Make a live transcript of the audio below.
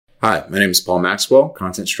Hi, my name is Paul Maxwell,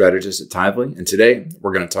 content strategist at Tithely, and today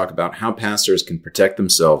we're going to talk about how pastors can protect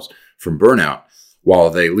themselves from burnout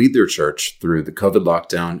while they lead their church through the COVID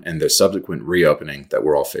lockdown and the subsequent reopening that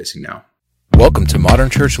we're all facing now. Welcome to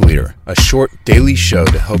Modern Church Leader, a short daily show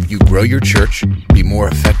to help you grow your church, be more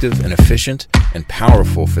effective and efficient, and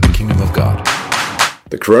powerful for the kingdom of God.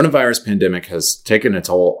 The coronavirus pandemic has taken a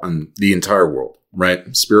toll on the entire world,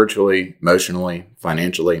 right? Spiritually, emotionally,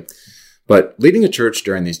 financially. But leading a church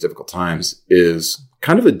during these difficult times is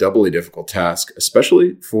kind of a doubly difficult task,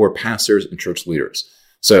 especially for pastors and church leaders.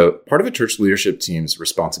 So part of a church leadership team's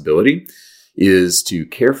responsibility is to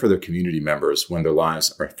care for their community members when their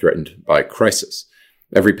lives are threatened by crisis.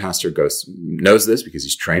 Every pastor knows this because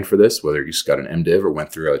he's trained for this, whether he's got an MDiv or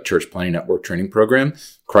went through a church planning network training program.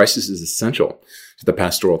 Crisis is essential to the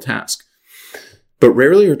pastoral task. But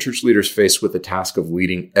rarely are church leaders faced with the task of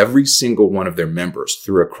leading every single one of their members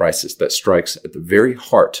through a crisis that strikes at the very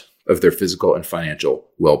heart of their physical and financial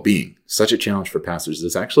well-being. Such a challenge for pastors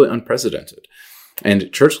is actually unprecedented.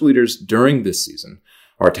 And church leaders during this season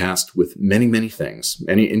are tasked with many, many things,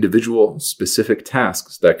 many individual specific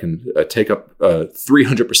tasks that can take up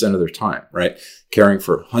 300% of their time, right? Caring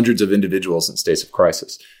for hundreds of individuals in states of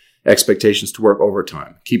crisis. Expectations to work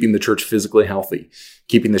overtime, keeping the church physically healthy,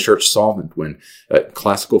 keeping the church solvent when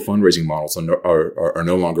classical fundraising models are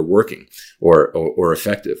no longer working or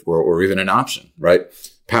effective or even an option, right?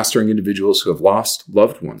 Pastoring individuals who have lost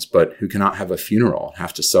loved ones, but who cannot have a funeral and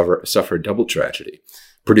have to suffer a double tragedy.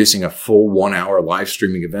 Producing a full 1-hour live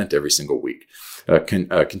streaming event every single week.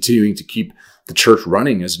 Continuing to keep the church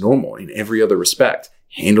running as normal in every other respect.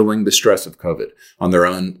 Handling the stress of COVID on their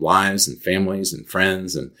own lives and families and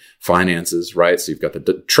friends and finances, right? So you've got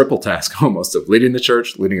the triple task almost of leading the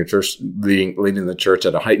church, leading the church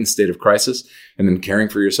at a heightened state of crisis, and then caring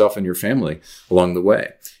for yourself and your family along the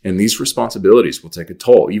way. And these responsibilities will take a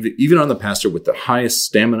toll. Even on the pastor with the highest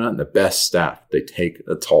stamina and the best staff, they take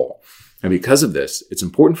a toll. And because of this, it's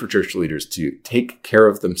important for church leaders to take care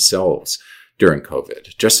of themselves during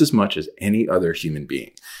COVID, just as much as any other human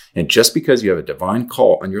being. And just because you have a divine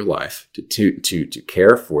call on your life to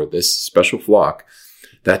care for this special flock,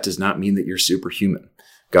 that does not mean that you're superhuman.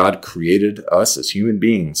 God created us as human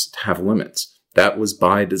beings to have limits. That was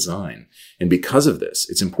by design. And because of this,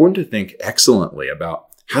 it's important to think excellently about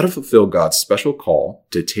how to fulfill God's special call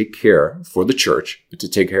to take care for the church, to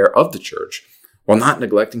take care of the church, while not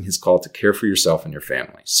neglecting his call to care for yourself and your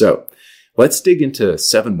family. So let's dig into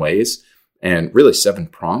 7 ways and really 7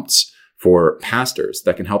 prompts for pastors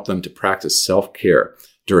that can help them to practice self-care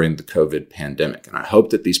during the COVID pandemic. And I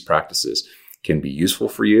hope that these practices can be useful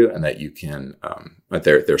for you and that you can, that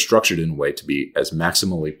they're structured in a way to be as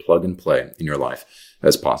maximally plug and play in your life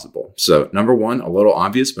as possible. So number 1, a little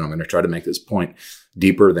obvious, but I'm going to try to make this point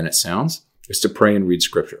deeper than it sounds, is to pray and read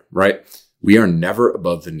scripture, right? We are never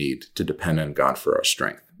above the need to depend on God for our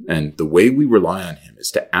strength. And the way we rely on him is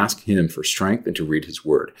to ask him for strength and to read his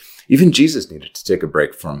word. Even Jesus needed to take a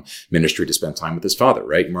break from ministry to spend time with his Father,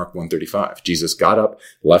 right? Mark 1:35. Jesus got up,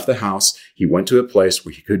 left the house. He went to a place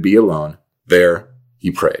where he could be alone. There, he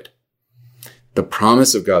prayed. The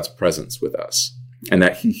promise of God's presence with us and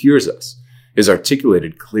that he hears us is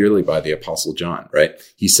articulated clearly by the Apostle John, right?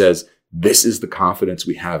 He says, this is the confidence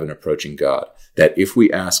we have in approaching God, that if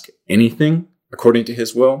we ask anything according to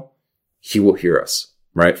his will, he will hear us,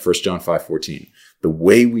 right? 1 John 5:14. The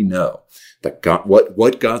way we know that God,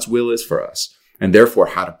 what God's will is for us, and therefore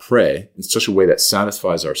how to pray in such a way that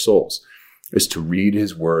satisfies our souls, is to read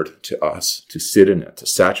his word to us, to sit in it, to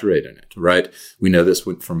saturate in it, right? We know this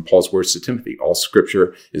from Paul's words to Timothy. All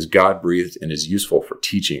scripture is God-breathed and is useful for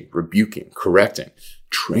teaching, rebuking, correcting,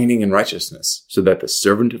 training in righteousness, so that the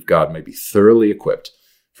servant of God may be thoroughly equipped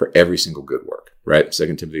for every single good work, right?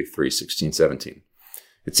 2 Timothy 3:16-17.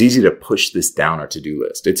 It's easy to push this down our to-do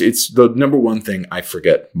list. It's the number 1 thing I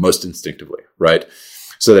forget most instinctively, right?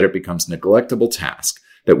 So that it becomes a neglectable task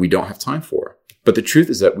that we don't have time for. But the truth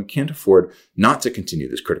is that we can't afford not to continue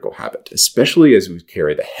this critical habit, especially as we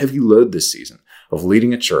carry the heavy load this season of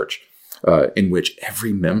leading a church in which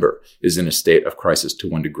every member is in a state of crisis to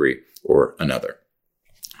one degree or another.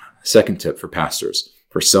 Second tip for pastors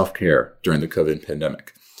for self-care during the COVID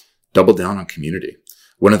pandemic: double down on community.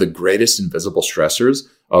 One of the greatest invisible stressors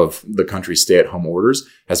of the country's stay-at-home orders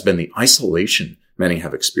has been the isolation many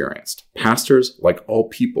have experienced. Pastors, like all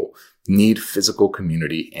people, need physical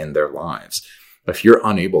community in their lives. If you're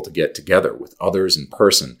unable to get together with others in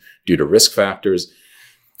person due to risk factors,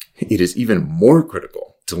 it is even more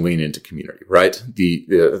critical to lean into community, right?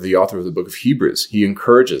 The author of the book of Hebrews, he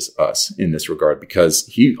encourages us in this regard because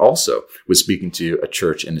he also was speaking to a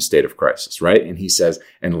church in a state of crisis, right? And he says,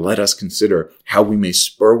 and let us consider how we may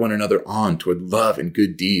spur one another on toward love and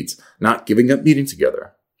good deeds, not giving up meeting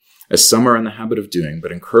together, as some are in the habit of doing,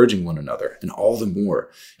 but encouraging one another, and all the more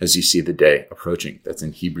as you see the day approaching. That's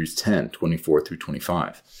in Hebrews 10, 24 through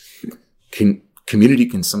 25. Community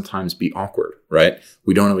can sometimes be awkward, right?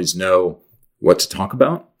 We don't always know what to talk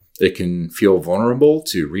about. It can feel vulnerable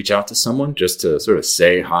to reach out to someone just to sort of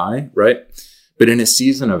say hi, right? But in a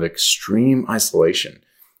season of extreme isolation,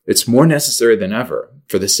 it's more necessary than ever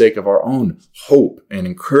for the sake of our own hope and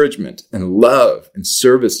encouragement and love and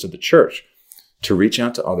service to the church to reach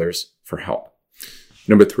out to others for help.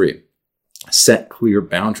 Number 3, set clear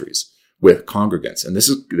boundaries with congregants. And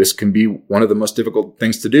this can be one of the most difficult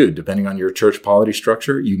things to do. Depending on your church polity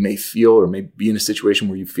structure, you may feel or may be in a situation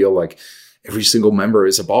where you feel like every single member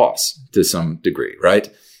is a boss to some degree,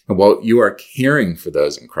 right? And while you are caring for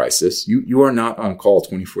those in crisis, you are not on call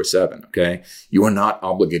 24/7, okay? You are not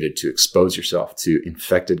obligated to expose yourself to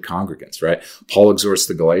infected congregants, right? Paul exhorts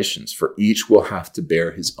the Galatians, for each will have to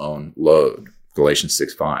bear his own load. Galatians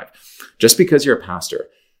 6:5. Just because you're a pastor,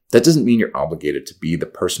 that doesn't mean you're obligated to be the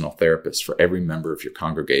personal therapist for every member of your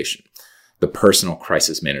congregation, the personal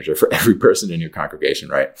crisis manager for every person in your congregation,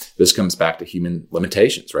 right? This comes back to human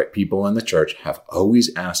limitations, right? People in the church have always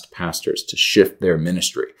asked pastors to shift their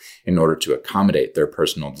ministry in order to accommodate their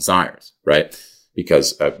personal desires, right?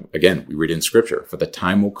 Because, again, we read in Scripture, for the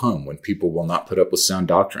time will come when people will not put up with sound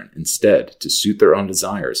doctrine. Instead, to suit their own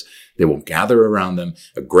desires, they will gather around them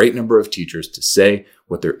a great number of teachers to say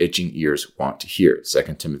what their itching ears want to hear.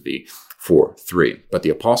 2 Timothy 4:3. But the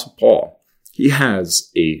Apostle Paul, he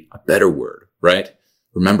has a better word, right?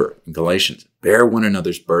 Remember, in Galatians, bear one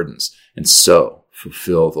another's burdens, and so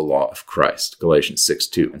fulfill the law of Christ. Galatians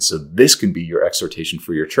 6:2. And so this can be your exhortation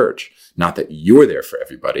for your church. Not that you're there for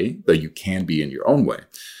everybody, though you can be in your own way,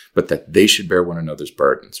 but that they should bear one another's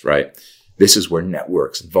burdens, right? This is where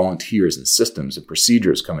networks and volunteers and systems and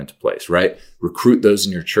procedures come into place, right? Recruit those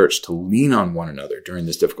in your church to lean on one another during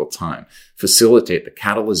this difficult time. Facilitate the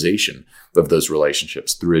catalyzation of those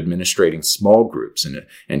relationships through administrating small groups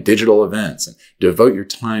and digital events, and devote your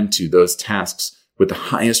time to those tasks with the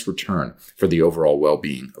highest return for the overall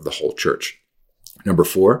well-being of the whole church. Number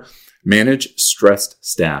 4, manage stressed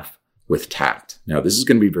staff with tact. Now, this is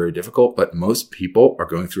going to be very difficult, but most people are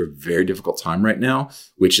going through a very difficult time right now,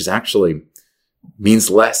 which is actually means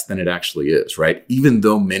less than it actually is, right? Even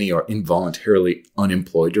though many are involuntarily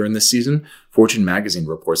unemployed during this season, Fortune magazine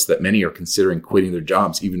reports that many are considering quitting their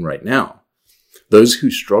jobs even right now. Those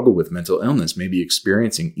who struggle with mental illness may be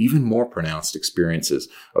experiencing even more pronounced experiences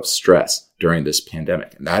of stress during this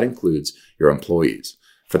pandemic, and that includes your employees.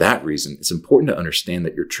 For that reason, it's important to understand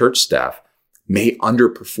that your church staff may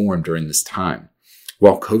underperform during this time.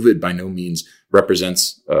 While COVID by no means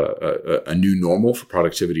represents a new normal for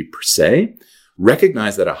productivity per se,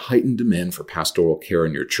 recognize that a heightened demand for pastoral care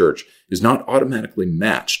in your church is not automatically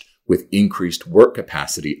matched with increased work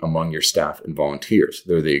capacity among your staff and volunteers.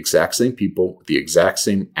 They're the exact same people, with the exact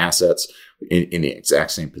same assets in the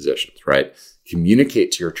exact same positions, right?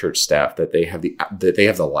 Communicate to your church staff that they have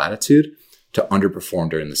the latitude to underperform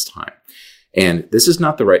during this time. And this is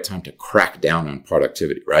not the right time to crack down on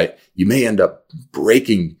productivity, right? You may end up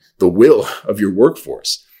breaking the will of your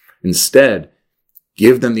workforce. Instead,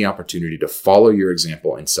 give them the opportunity to follow your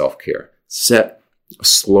example in self-care. Set a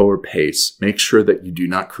slower pace. Make sure that you do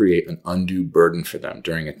not create an undue burden for them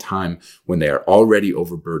during a time when they are already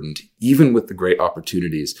overburdened, even with the great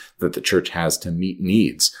opportunities that the church has to meet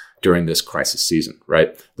needs during this crisis season,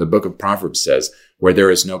 right? The book of Proverbs says, where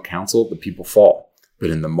there is no counsel, the people fall. But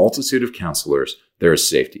in the multitude of counselors, there is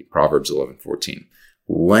safety. Proverbs 11:14.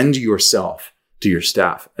 Lend yourself to your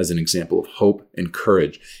staff as an example of hope and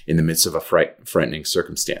courage in the midst of a frightening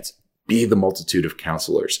circumstance. Be the multitude of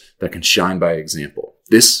counselors that can shine by example.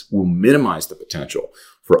 This will minimize the potential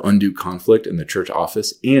for undue conflict in the church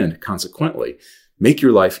office and consequently make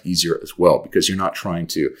your life easier as well, because you're not trying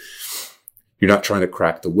to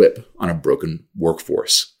crack the whip on a broken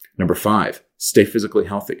workforce. Number 5, stay physically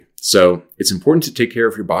healthy. So it's important to take care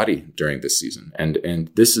of your body during this season.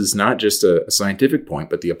 And this is not just a scientific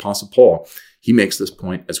point, but the Apostle Paul, he makes this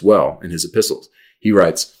point as well in his epistles. He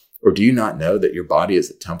writes, or do you not know that your body is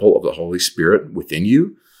the temple of the Holy Spirit within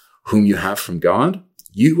you, whom you have from God?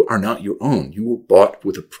 You are not your own. You were bought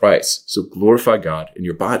with a price. So glorify God in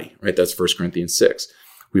your body, right? That's 1 Corinthians 6.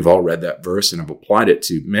 We've all read that verse and have applied it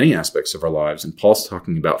to many aspects of our lives. And Paul's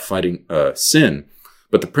talking about fighting sin.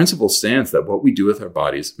 But the principle stands that what we do with our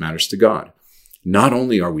bodies matters to God. Not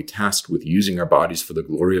only are we tasked with using our bodies for the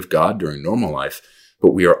glory of God during normal life,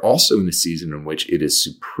 but we are also in a season in which it is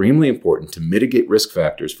supremely important to mitigate risk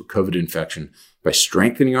factors for COVID infection by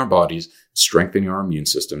strengthening our bodies, strengthening our immune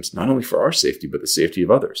systems, not only for our safety, but the safety of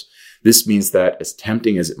others. This means that as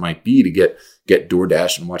tempting as it might be to get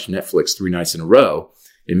DoorDash and watch Netflix 3 nights in a row,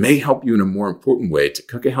 it may help you in a more important way to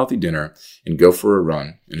cook a healthy dinner and go for a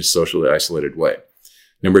run in a socially isolated way.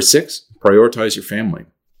 Number 6, prioritize your family.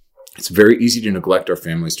 It's very easy to neglect our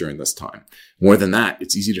families during this time. More than that,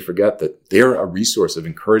 it's easy to forget that they're a resource of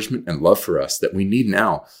encouragement and love for us that we need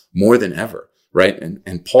now more than ever, right?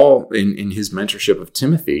 And Paul, in his mentorship of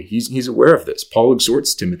Timothy, he's aware of this. Paul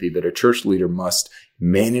exhorts Timothy that a church leader must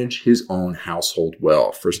manage his own household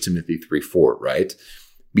well. 1 Timothy 3:4, right?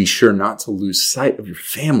 Be sure not to lose sight of your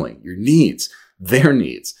family, your needs,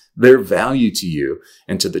 their value to you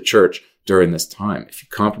and to the church during this time. If you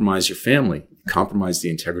compromise your family, you compromise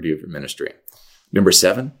the integrity of your ministry. Number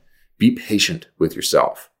 7, be patient with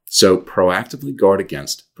yourself. So proactively guard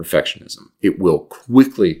against perfectionism. It will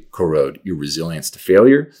quickly corrode your resilience to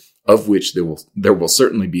failure, of which there will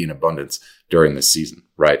certainly be an abundance during this season,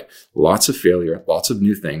 right? Lots of failure, lots of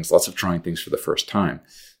new things, lots of trying things for the first time.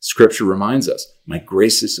 Scripture reminds us, my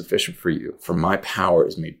grace is sufficient for you, for my power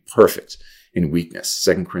is made perfect in weakness.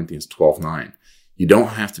 2 Corinthians 12:9. You don't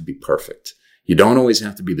have to be perfect. You don't always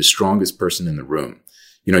have to be the strongest person in the room.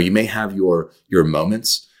 You may have your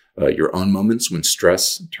moments, your own moments when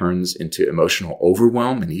stress turns into emotional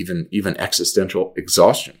overwhelm and even existential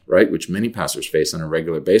exhaustion, right? Which many pastors face on a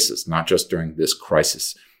regular basis, not just during this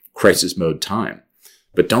crisis mode time.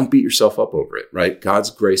 But don't beat yourself up over it, right?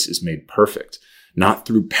 God's grace is made perfect, not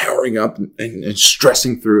through powering up and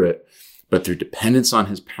stressing through it, but through dependence on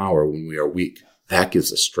his power when we are weak. That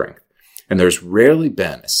gives us strength. And there's rarely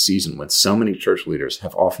been a season when so many church leaders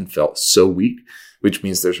have often felt so weak, which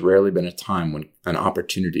means there's rarely been a time when an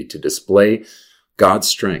opportunity to display God's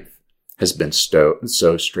strength has been so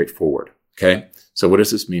straightforward. Okay? So what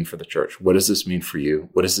does this mean for the church? What does this mean for you?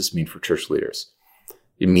 What does this mean for church leaders?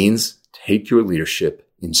 It means take your leadership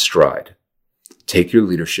in stride. Take your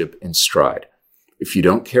leadership in stride. If you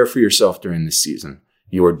don't care for yourself during this season,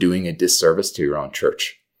 you are doing a disservice to your own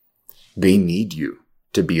church. They need you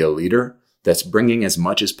to be a leader that's bringing as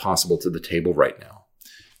much as possible to the table right now.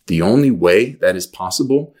 The only way that is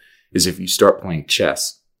possible is if you start playing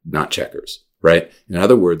chess, not checkers, right? In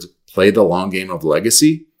other words, play the long game of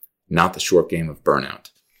legacy, not the short game of burnout.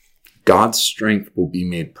 God's strength will be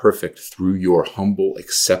made perfect through your humble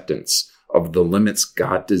acceptance of the limits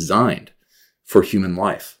God designed for human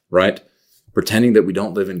life, right? Pretending that we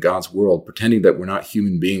don't live in God's world, pretending that we're not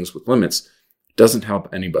human beings with limits, doesn't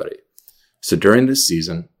help anybody. So during this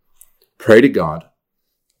season, pray to God,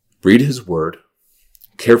 read his word,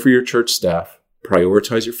 care for your church staff,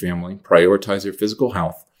 prioritize your family, prioritize your physical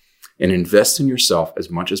health, and invest in yourself as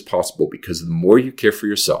much as possible, because the more you care for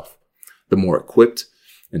yourself, the more equipped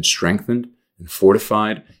and strengthened and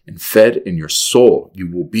fortified and fed in your soul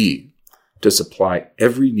you will be to supply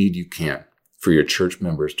every need you can for your church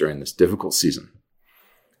members during this difficult season.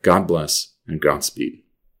 God bless and Godspeed.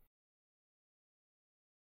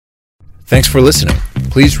 Thanks for listening.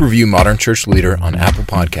 Please review Modern Church Leader on Apple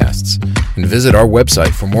Podcasts and visit our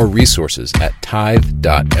website for more resources at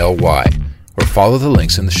tithe.ly or follow the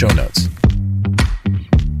links in the show notes.